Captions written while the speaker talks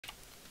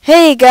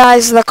Hey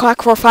guys, the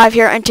Clock45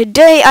 here, and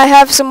today I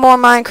have some more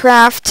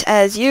Minecraft.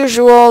 As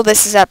usual,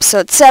 this is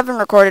episode 7,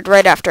 recorded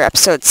right after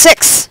episode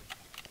 6.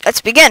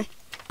 Let's begin.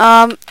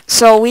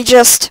 So we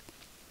just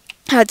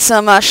had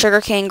some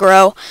sugarcane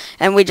grow,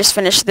 and we just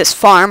finished this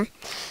farm.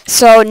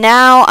 So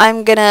now I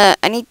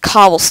need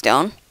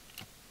cobblestone.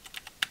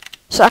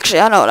 So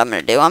actually, I know what I'm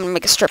gonna do. I'm gonna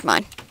make a strip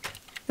mine.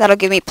 That'll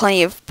give me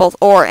plenty of both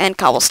ore and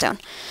cobblestone.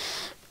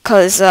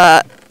 Cause,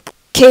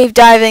 cave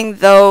diving,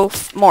 though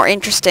more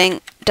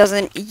interesting,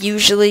 doesn't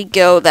usually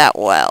go that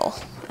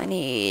well. I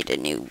need a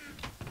new...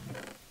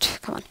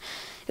 Come on.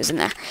 It was in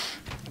there.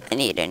 I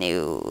need a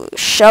new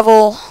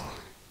shovel.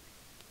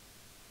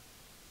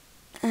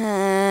 Do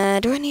I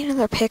need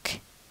another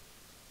pick?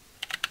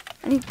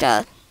 I need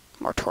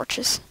more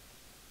torches.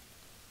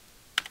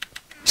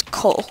 There's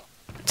coal.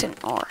 It's in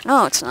ore.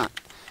 No, it's not.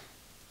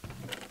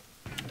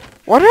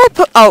 What did I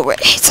put? Oh, wait.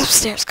 It's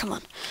upstairs. Come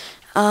on.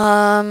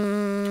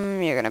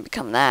 You're gonna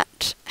become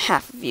that.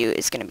 Half of you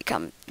is gonna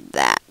become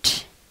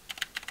that.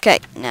 Okay,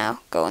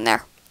 now go in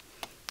there.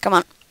 Come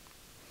on.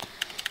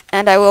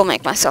 And I will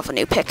make myself a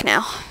new pick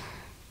now.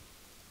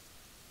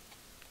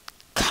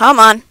 Come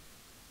on.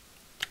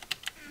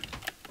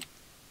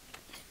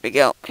 Here we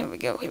go. Here we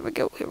go. Here we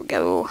go. Here we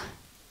go.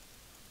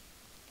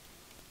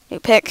 New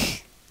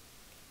pick.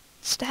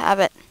 Just to have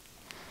it.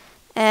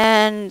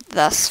 And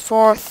thus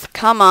forth.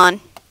 Come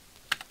on.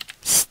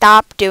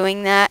 Stop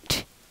doing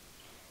that.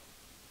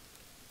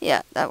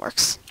 Yeah, that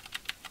works.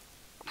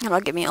 That'll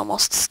give me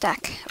almost a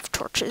stack of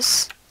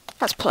torches.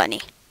 That's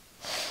plenty.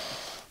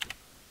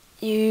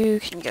 You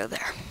can go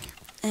there.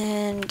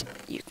 And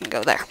you can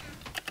go there.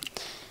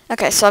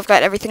 Okay, so I've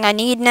got everything I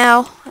need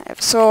now. I have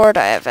a sword,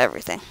 I have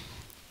everything.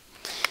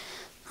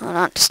 Hold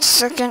on just a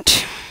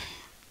second.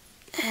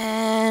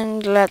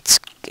 And let's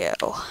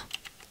go.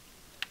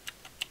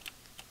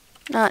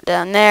 Not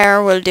down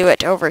there, we'll do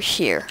it over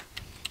here.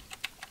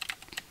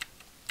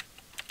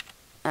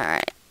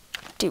 Alright.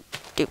 Doop,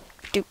 doop,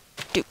 doop,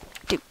 doop,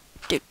 doop,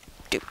 doop,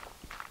 doop, doop,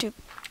 doop,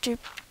 doop,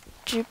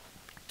 doop.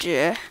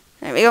 There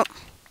we go.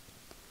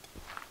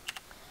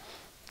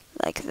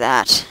 Like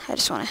that. I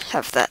just want to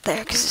have that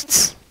there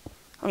because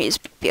I want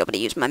to be able to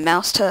use my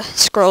mouse to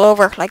scroll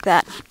over like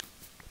that.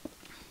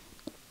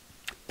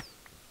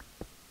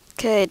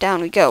 Okay, down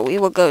we go. We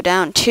will go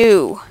down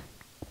to...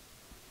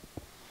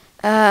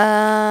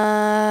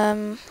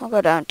 we'll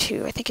go down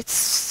to... I think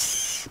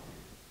it's...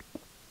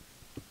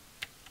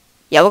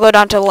 Yeah, we'll go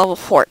down to level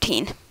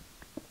 14.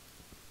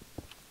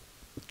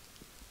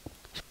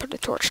 Just put the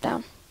torch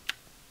down.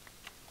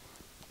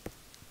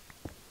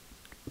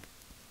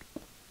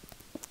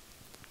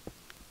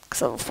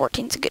 Because level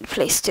 14 is a good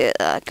place to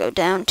go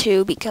down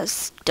to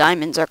because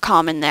diamonds are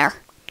common there.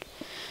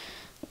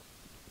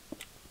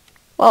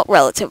 Well,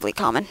 relatively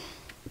common.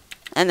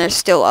 And there's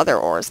still other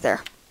ores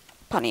there.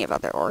 Plenty of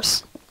other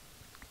ores.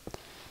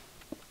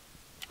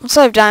 Once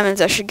I have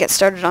diamonds, I should get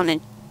started on a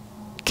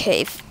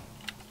cave.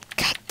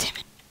 God damn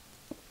it.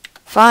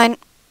 Fine.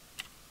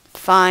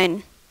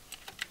 Fine.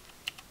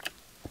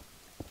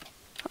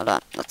 Hold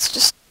on. Let's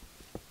just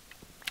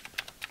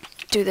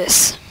do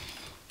this.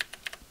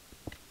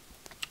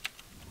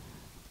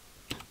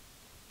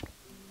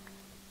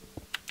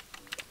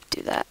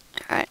 Do that.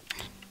 Alright.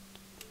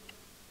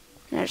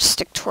 Now just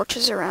stick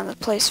torches around the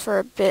place for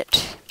a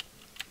bit.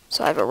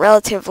 So I have a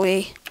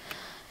relatively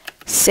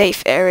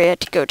safe area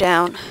to go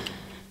down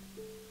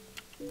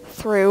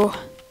through.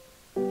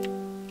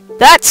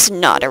 That's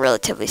not a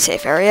relatively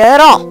safe area at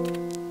all.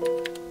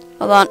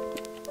 Hold on.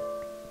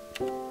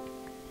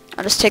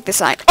 I'll just take this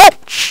iron. Oh!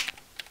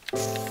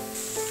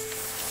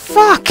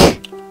 Fuck!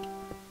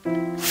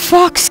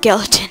 Fuck,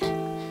 skeleton.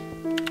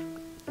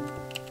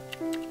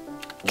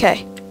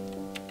 Okay.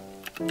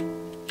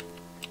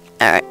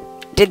 Alright.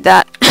 Did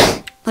that.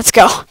 Let's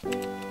go.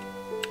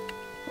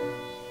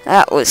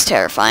 That was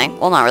terrifying.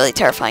 Well, not really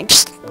terrifying.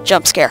 Just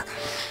jump scare.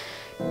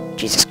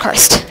 Jesus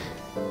Christ.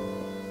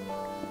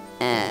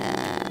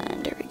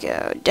 And there we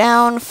go.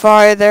 Down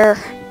farther.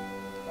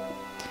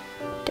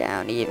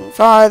 Down even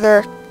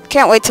farther.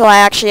 Can't wait till I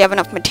actually have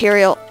enough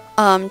material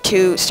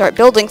to start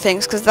building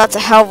things, because that's a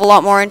hell of a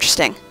lot more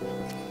interesting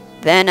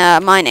than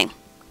mining.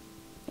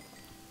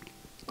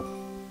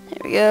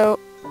 There we go.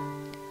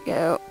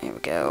 Go. Here we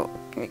go.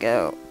 Here we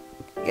go.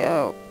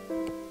 Go.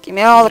 Give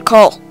me all the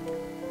coal.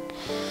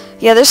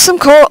 Yeah, there's some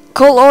coal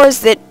ores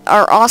that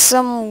are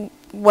awesome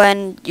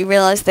when you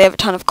realize they have a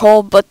ton of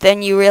coal, but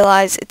then you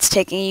realize it's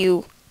taking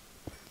you,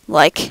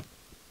 like,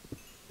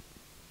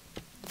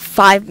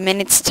 5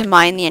 minutes to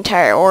mine the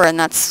entire ore, and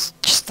that's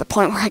just the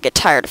point where I get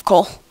tired of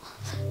coal.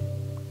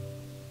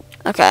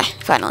 Okay,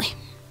 finally.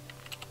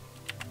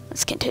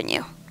 Let's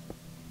continue.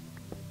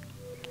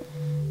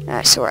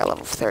 Alright, so we're at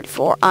level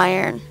 34.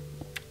 Iron.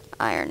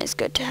 Iron is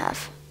good to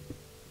have.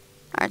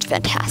 Iron's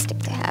fantastic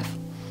to have.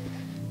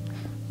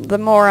 The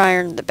more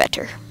iron, the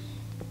better.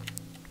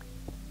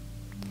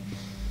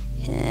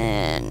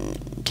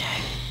 And...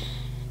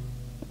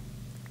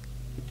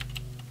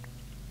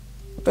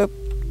 boop.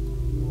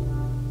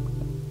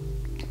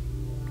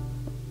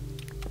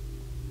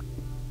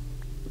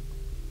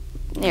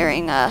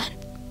 nearing,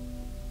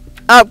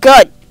 oh,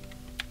 good!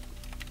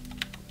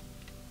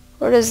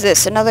 What is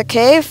this, another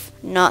cave?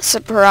 Not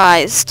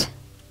surprised.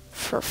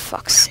 For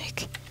fuck's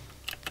sake.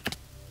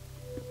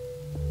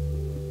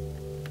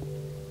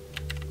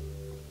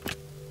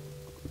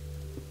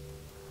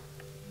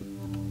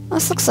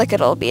 This looks like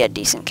it'll be a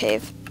decent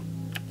cave.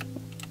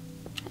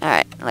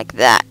 Alright, like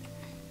that.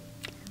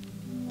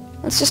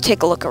 Let's just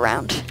take a look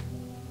around.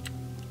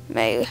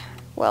 May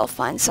well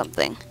find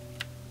something.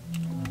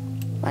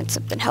 Find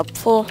something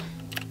helpful.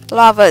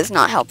 Lava is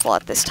not helpful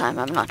at this time.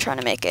 I'm not trying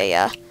to make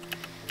a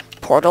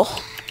portal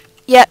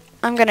yet.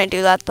 I'm gonna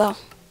do that though.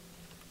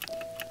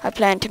 I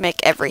plan to make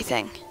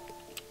everything.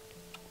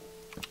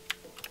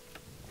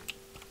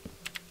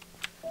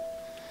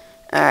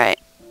 Alright.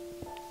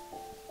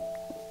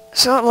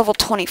 So at level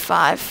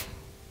 25.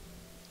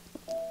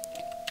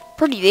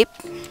 Pretty deep.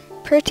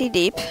 Pretty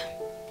deep.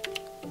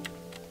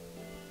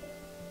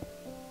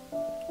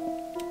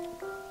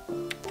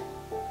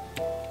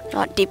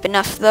 Not deep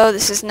enough though.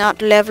 This is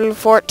not level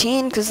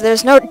 14 because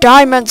there's no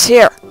diamonds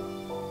here.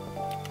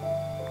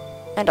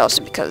 And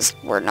also because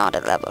we're not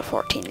at level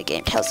 14. The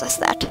game tells us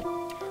that.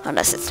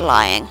 Unless it's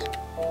lying.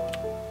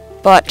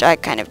 But I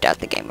kind of doubt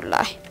the game will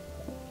lie.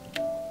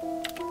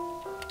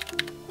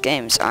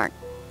 Games aren't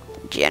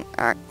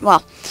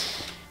well,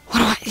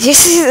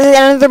 this is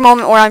another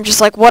moment where I'm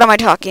just like, what am I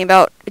talking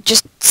about?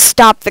 Just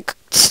stop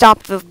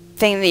the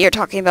thing that you're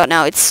talking about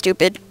now. It's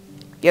stupid.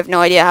 You have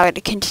no idea how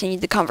to continue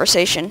the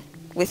conversation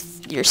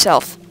with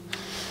yourself.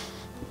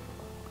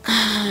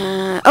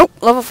 Oh,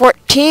 level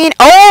 14.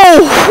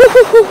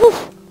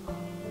 Oh!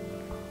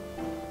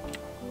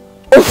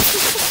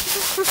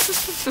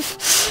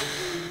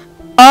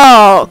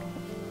 Oh,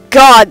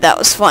 God, that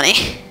was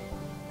funny.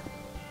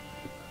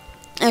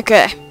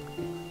 Okay.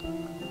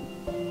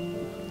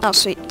 Oh,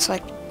 sweet. So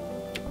it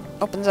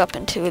opens up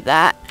into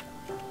that.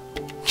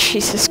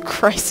 Jesus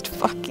Christ,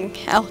 fucking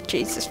hell.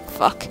 Jesus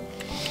fuck.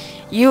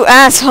 You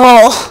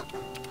asshole!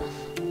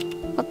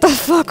 What the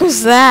fuck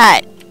was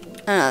that?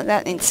 Oh,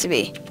 that needs to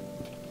be.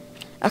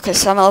 Okay,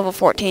 so I'm at level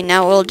 14.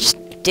 Now we'll just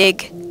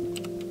dig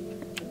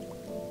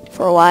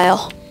for a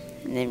while.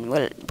 And then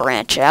we'll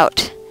branch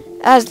out.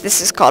 As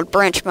this is called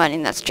branch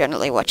mining, that's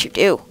generally what you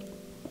do.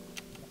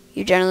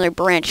 You generally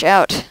branch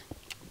out.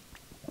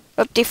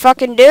 What do you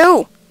fucking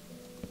do?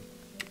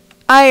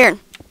 Iron.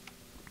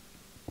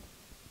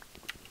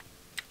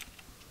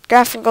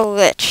 Graphical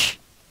glitch.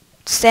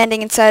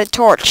 Standing inside a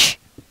torch.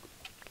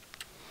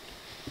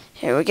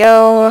 Here we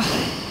go.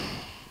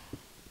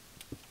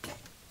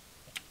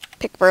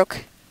 Pick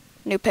broke.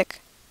 New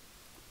pick.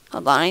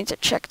 Hold on, I need to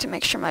check to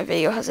make sure my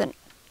video hasn't...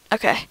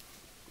 Okay.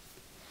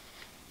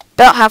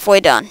 About halfway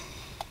done.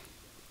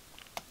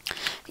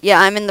 Yeah,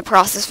 I'm in the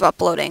process of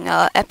uploading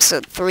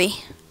episode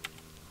 3.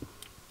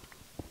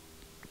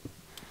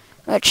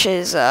 Which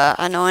is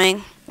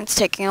annoying. It's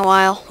taking a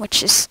while,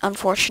 which is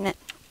unfortunate.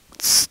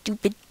 It's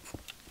stupid.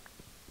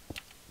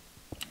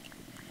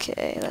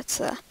 Okay,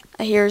 let's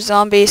I hear a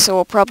zombie, so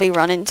we'll probably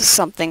run into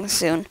something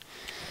soon.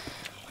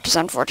 Which is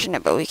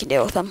unfortunate, but we can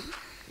deal with them.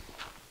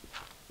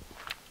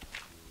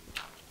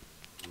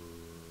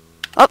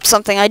 Oh,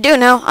 something I do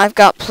know. I've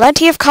got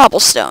plenty of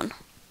cobblestone.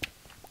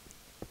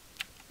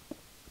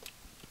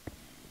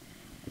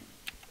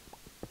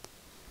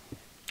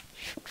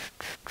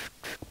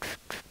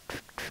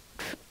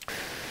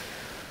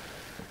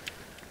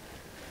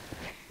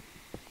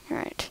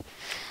 Alright.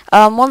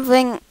 One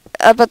thing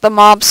about the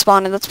mob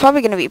spawner that's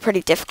probably going to be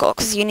pretty difficult,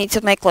 because you need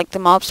to make, like, the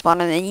mob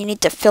spawner, and then you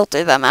need to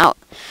filter them out.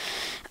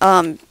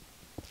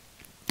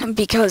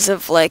 Because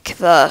of, like,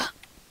 the...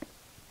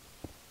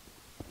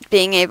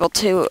 being able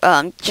to,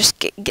 just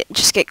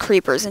get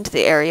creepers into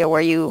the area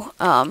where you,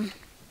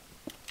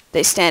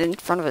 they stand in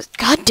front of a...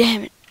 God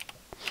damn it!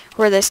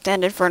 Where they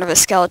stand in front of a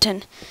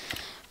skeleton.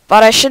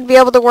 But I should be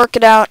able to work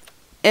it out.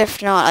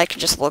 If not, I can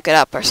just look it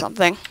up or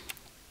something.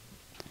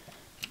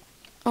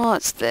 Oh,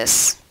 it's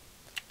this.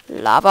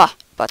 Lava,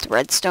 but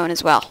redstone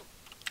as well.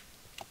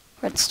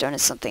 Redstone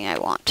is something I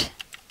want.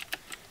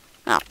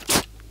 Oh.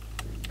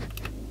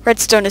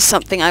 Redstone is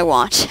something I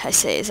want, I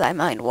say as I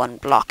mine one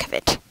block of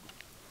it.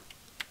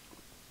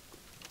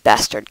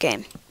 Bastard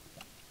game.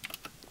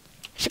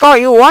 Scar,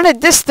 you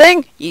wanted this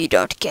thing? You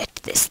don't get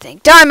this thing.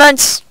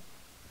 Diamonds!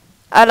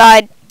 I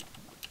lied.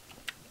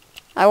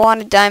 I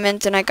wanted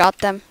diamonds and I got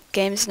them.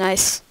 Game's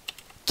nice.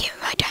 Give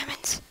me my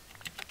diamonds.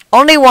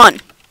 Only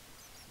one.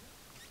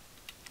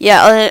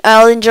 Yeah,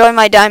 I'll enjoy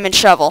my diamond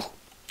shovel.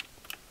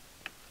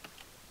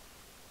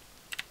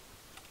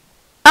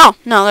 Oh,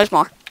 no, there's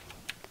more.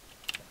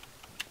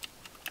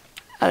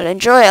 I'll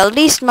enjoy at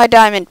least my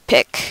diamond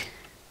pick.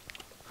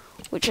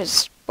 Which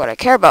is what I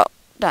care about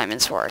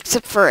diamonds for.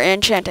 Except for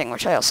enchanting,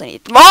 which I also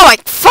need. Oh my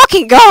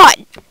fucking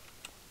god!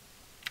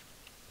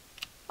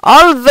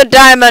 All the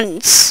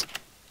diamonds!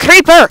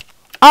 Creeper!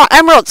 Oh,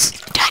 emeralds!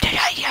 Die,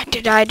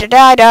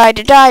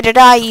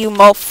 you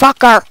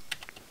motherfucker!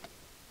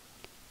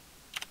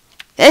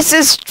 This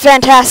is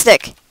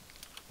fantastic.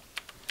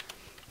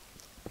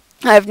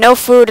 I have no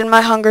food and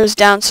my hunger is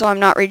down, so I'm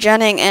not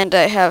regenning, and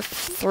I have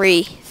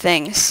 3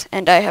 things,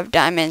 and I have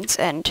diamonds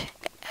and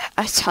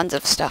tons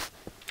of stuff.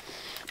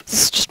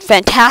 This is just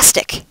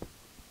fantastic.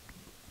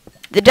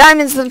 The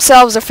diamonds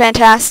themselves are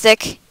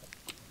fantastic.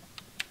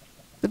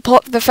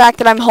 The fact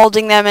that I'm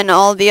holding them and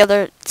all the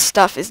other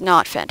stuff is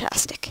not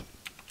fantastic.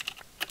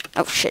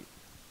 Oh shit.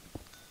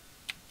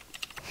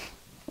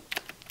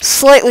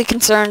 Slightly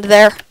concerned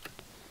there.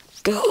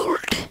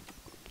 Gold.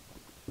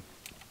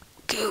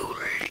 Gold.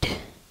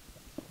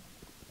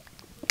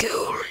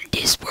 Gold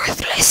is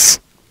worthless.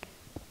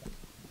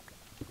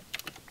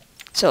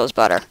 So is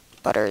butter.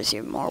 Butter is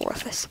even more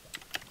worthless.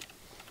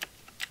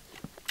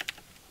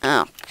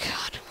 Oh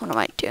god, what am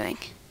I doing?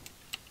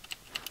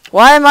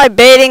 Why am I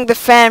baiting the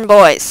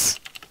fanboys?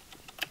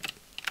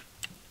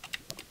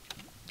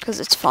 Because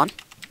it's fun.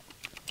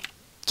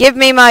 Give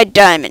me my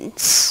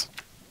diamonds.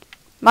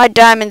 My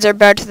diamonds are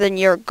better than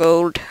your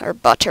gold or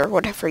butter,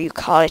 whatever you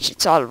call it.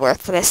 It's all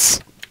worthless.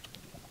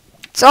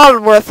 It's all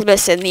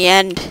worthless in the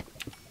end.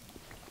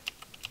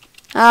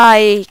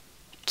 I eat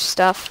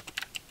stuff.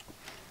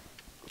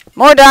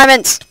 More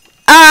diamonds.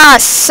 Ah,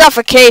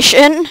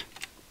 suffocation.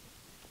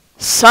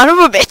 Son of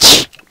a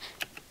bitch.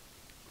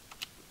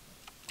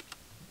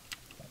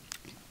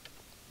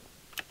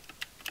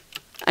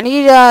 I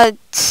need a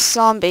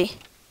zombie.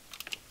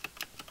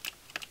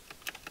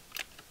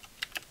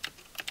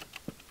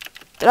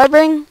 Did I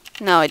bring?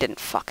 No, I didn't.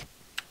 Fuck.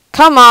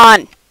 Come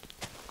on.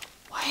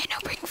 Why didn't I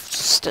bring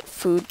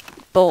food,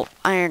 bolt,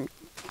 iron?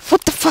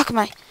 What the fuck am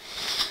I?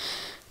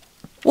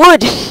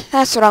 Wood.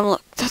 That's what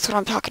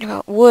I'm talking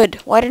about.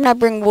 Wood. Why didn't I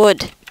bring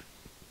wood?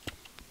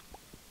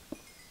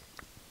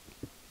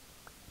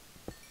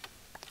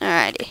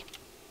 Alrighty.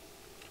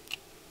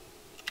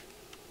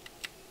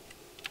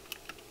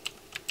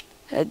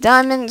 The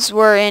diamonds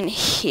were in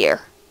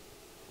here.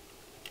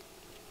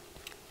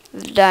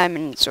 The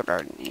diamonds were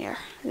in here.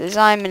 The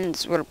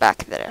diamonds were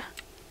back there.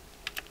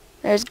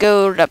 There's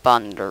gold up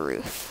on the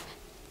roof.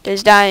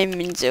 There's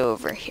diamonds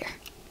over here.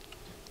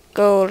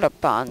 Gold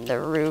up on the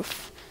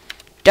roof.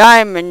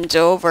 Diamonds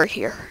over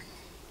here.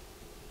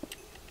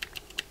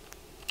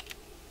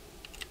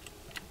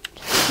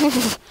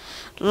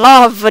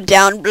 Lava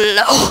down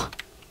below.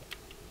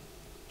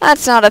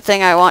 That's not a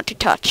thing I want to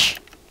touch.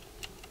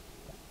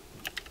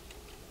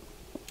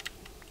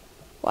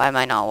 Why am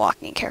I not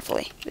walking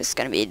carefully? This is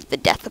gonna be the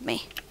death of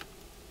me.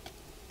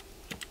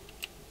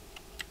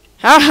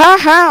 Ha ha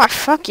ha!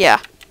 Fuck yeah.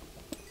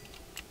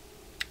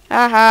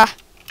 Ha ha.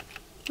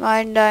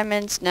 Mine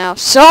diamonds now.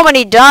 So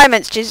many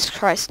diamonds! Jesus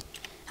Christ.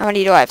 How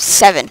many do I have?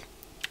 7.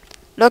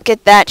 Look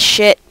at that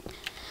shit.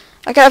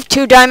 I could have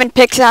 2 diamond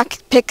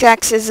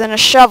pickaxes and a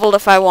shovel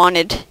if I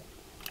wanted.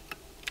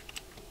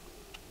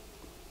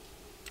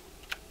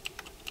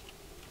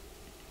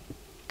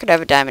 Could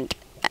have a diamond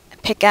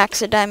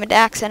pickaxe, a diamond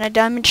axe, and a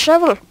diamond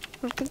shovel.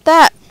 Look at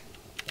that.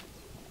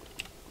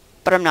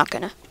 But I'm not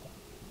gonna.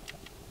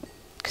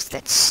 Because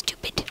that's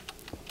stupid.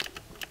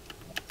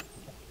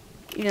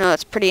 You know,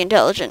 that's pretty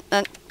intelligent.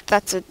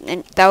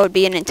 That would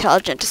be an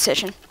intelligent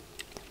decision.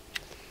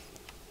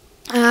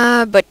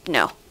 But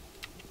no.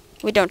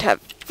 We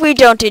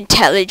don't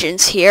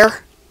intelligence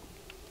here.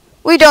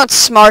 We don't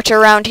smart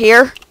around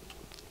here.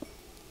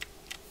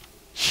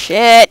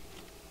 Shit.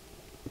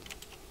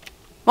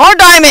 More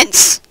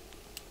diamonds!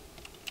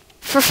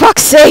 For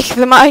fuck's sake,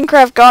 the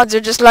Minecraft gods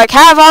are just like,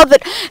 have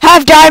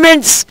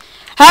diamonds!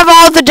 Have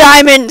all the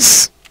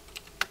diamonds!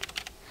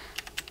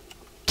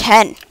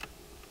 10.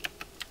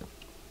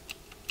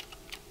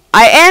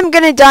 I am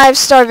gonna die of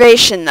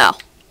starvation, though.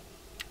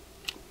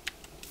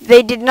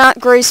 They did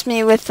not grace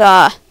me with,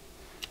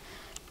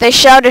 they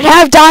shouted,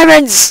 have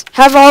diamonds!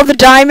 Have all the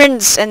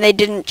diamonds! And they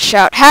didn't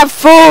shout, have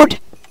food!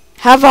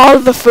 Have all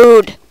the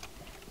food!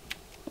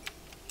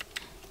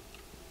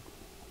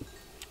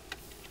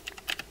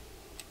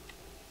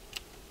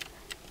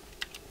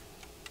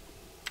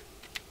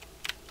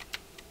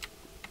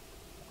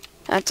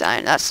 That's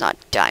iron. That's not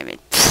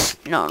diamond.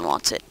 Pfft, no one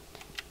wants it.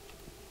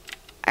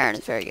 Iron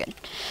is very good.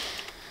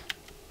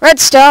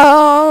 Redstone!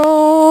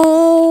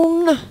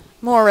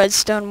 More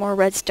redstone, more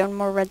redstone,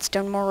 more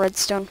redstone, more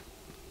redstone.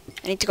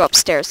 I need to go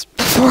upstairs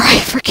before I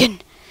freaking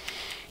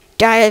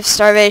die of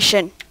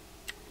starvation.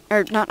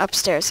 Or not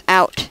upstairs,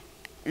 out.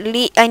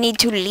 I need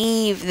to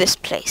leave this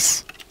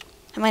place.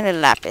 How many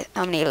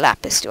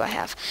lapis do I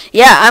have?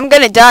 Yeah, I'm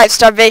gonna die of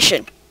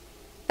starvation.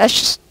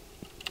 That's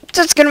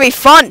gonna be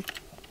fun.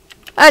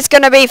 That's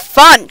gonna be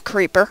fun,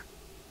 creeper.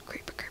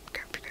 Creeper.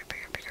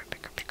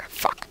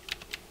 Fuck.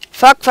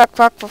 Fuck.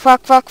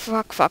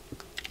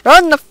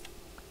 Run the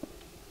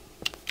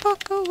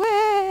fuck away.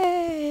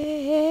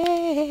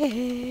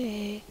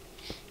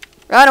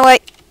 Run away.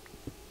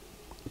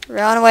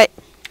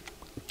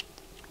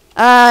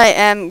 I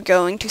am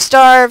going to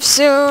starve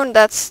soon.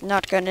 That's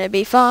not gonna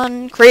be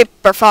fun.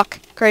 Creeper fuck.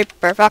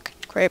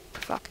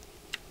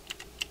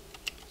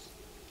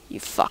 You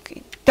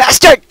fucking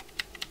bastard!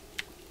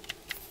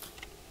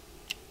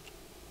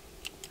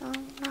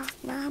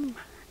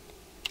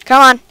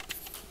 Come on.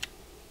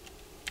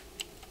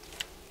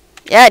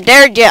 Yeah, I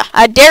dared ya.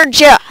 I dared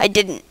ya. I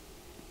didn't.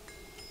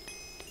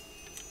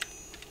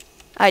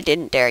 I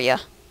didn't dare ya.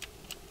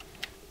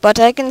 But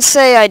I can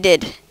say I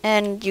did,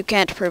 and you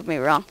can't prove me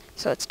wrong,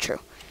 so it's true.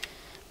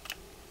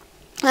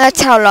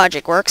 That's how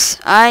logic works.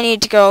 I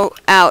need to go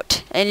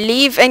out and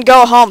leave and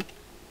go home.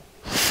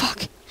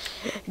 Fuck.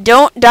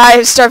 Don't die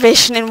of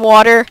starvation in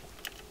water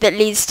that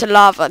leads to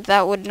lava.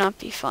 That would not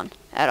be fun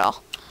at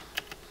all.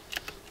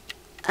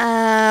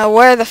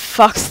 Where the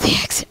fuck's the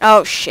exit?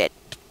 Oh, shit.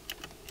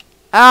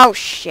 Oh,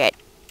 shit.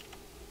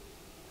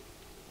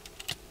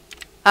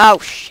 Oh,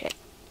 shit.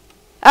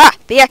 Ah,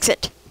 the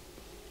exit.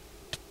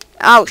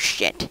 Oh,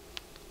 shit.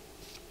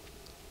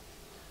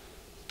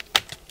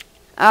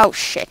 Oh,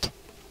 shit.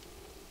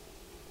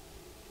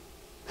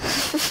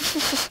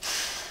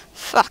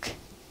 Fuck.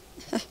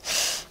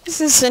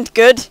 This isn't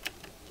good.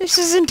 This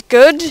isn't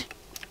good.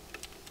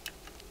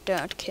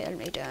 Don't kill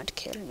me, don't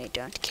kill me,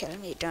 don't kill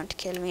me, don't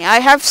kill me.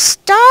 I have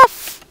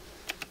stuff!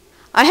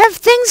 I have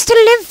things to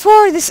live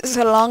for! This is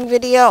a long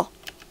video.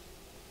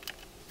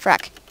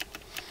 Frack.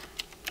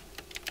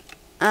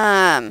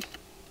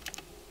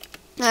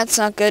 That's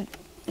not good.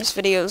 This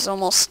video is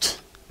almost...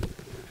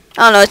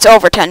 I don't know, it's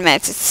over 10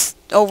 minutes. It's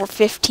over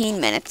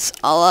 15 minutes.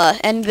 I'll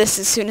end this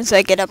as soon as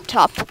I get up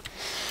top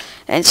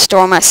and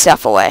store my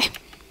stuff away.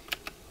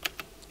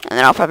 And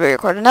then I'll probably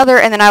record another,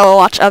 and then I will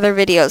watch other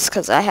videos,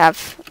 because I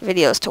have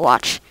videos to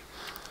watch.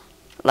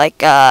 Like,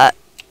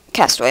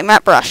 Castaway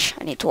Matt Brush.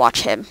 I need to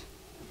watch him.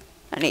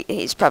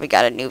 He's probably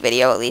got a new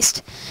video, at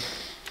least.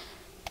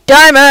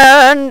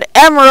 Diamond,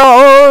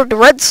 emerald,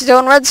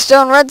 redstone,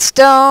 redstone,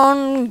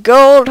 redstone,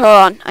 gold. Hold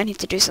on. I need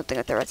to do something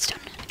with the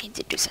redstone. I need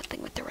to do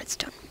something with the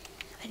redstone.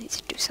 I need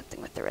to do something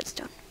with the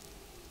redstone.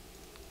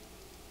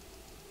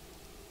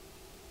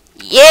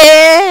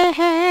 Yeah!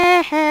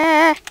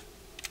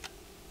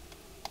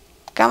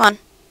 Come on.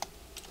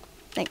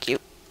 Thank you.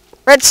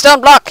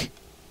 Redstone block!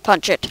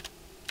 Punch it.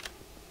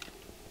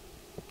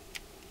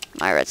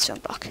 My redstone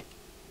block.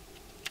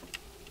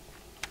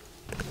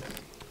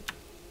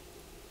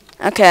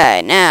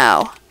 Okay,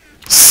 now.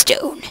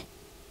 Stone.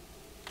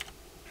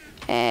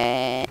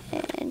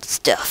 And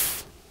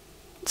stuff.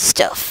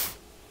 Stuff.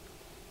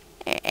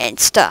 And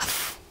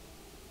stuff.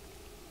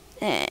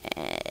 And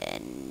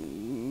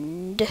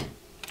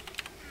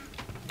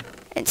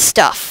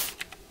stuff.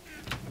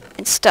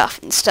 And stuff.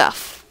 And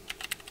stuff.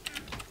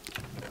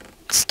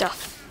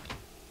 Stuff.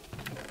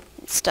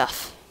 And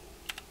stuff.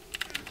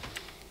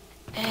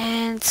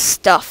 And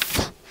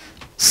stuff.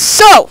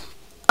 So,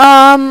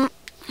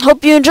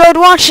 hope you enjoyed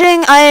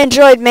watching. I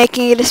enjoyed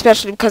making it,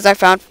 especially because I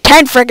found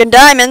 10 friggin'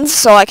 diamonds,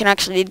 so I can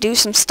actually do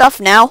some stuff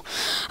now.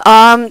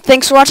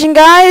 Thanks for watching,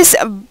 guys.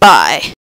 Bye.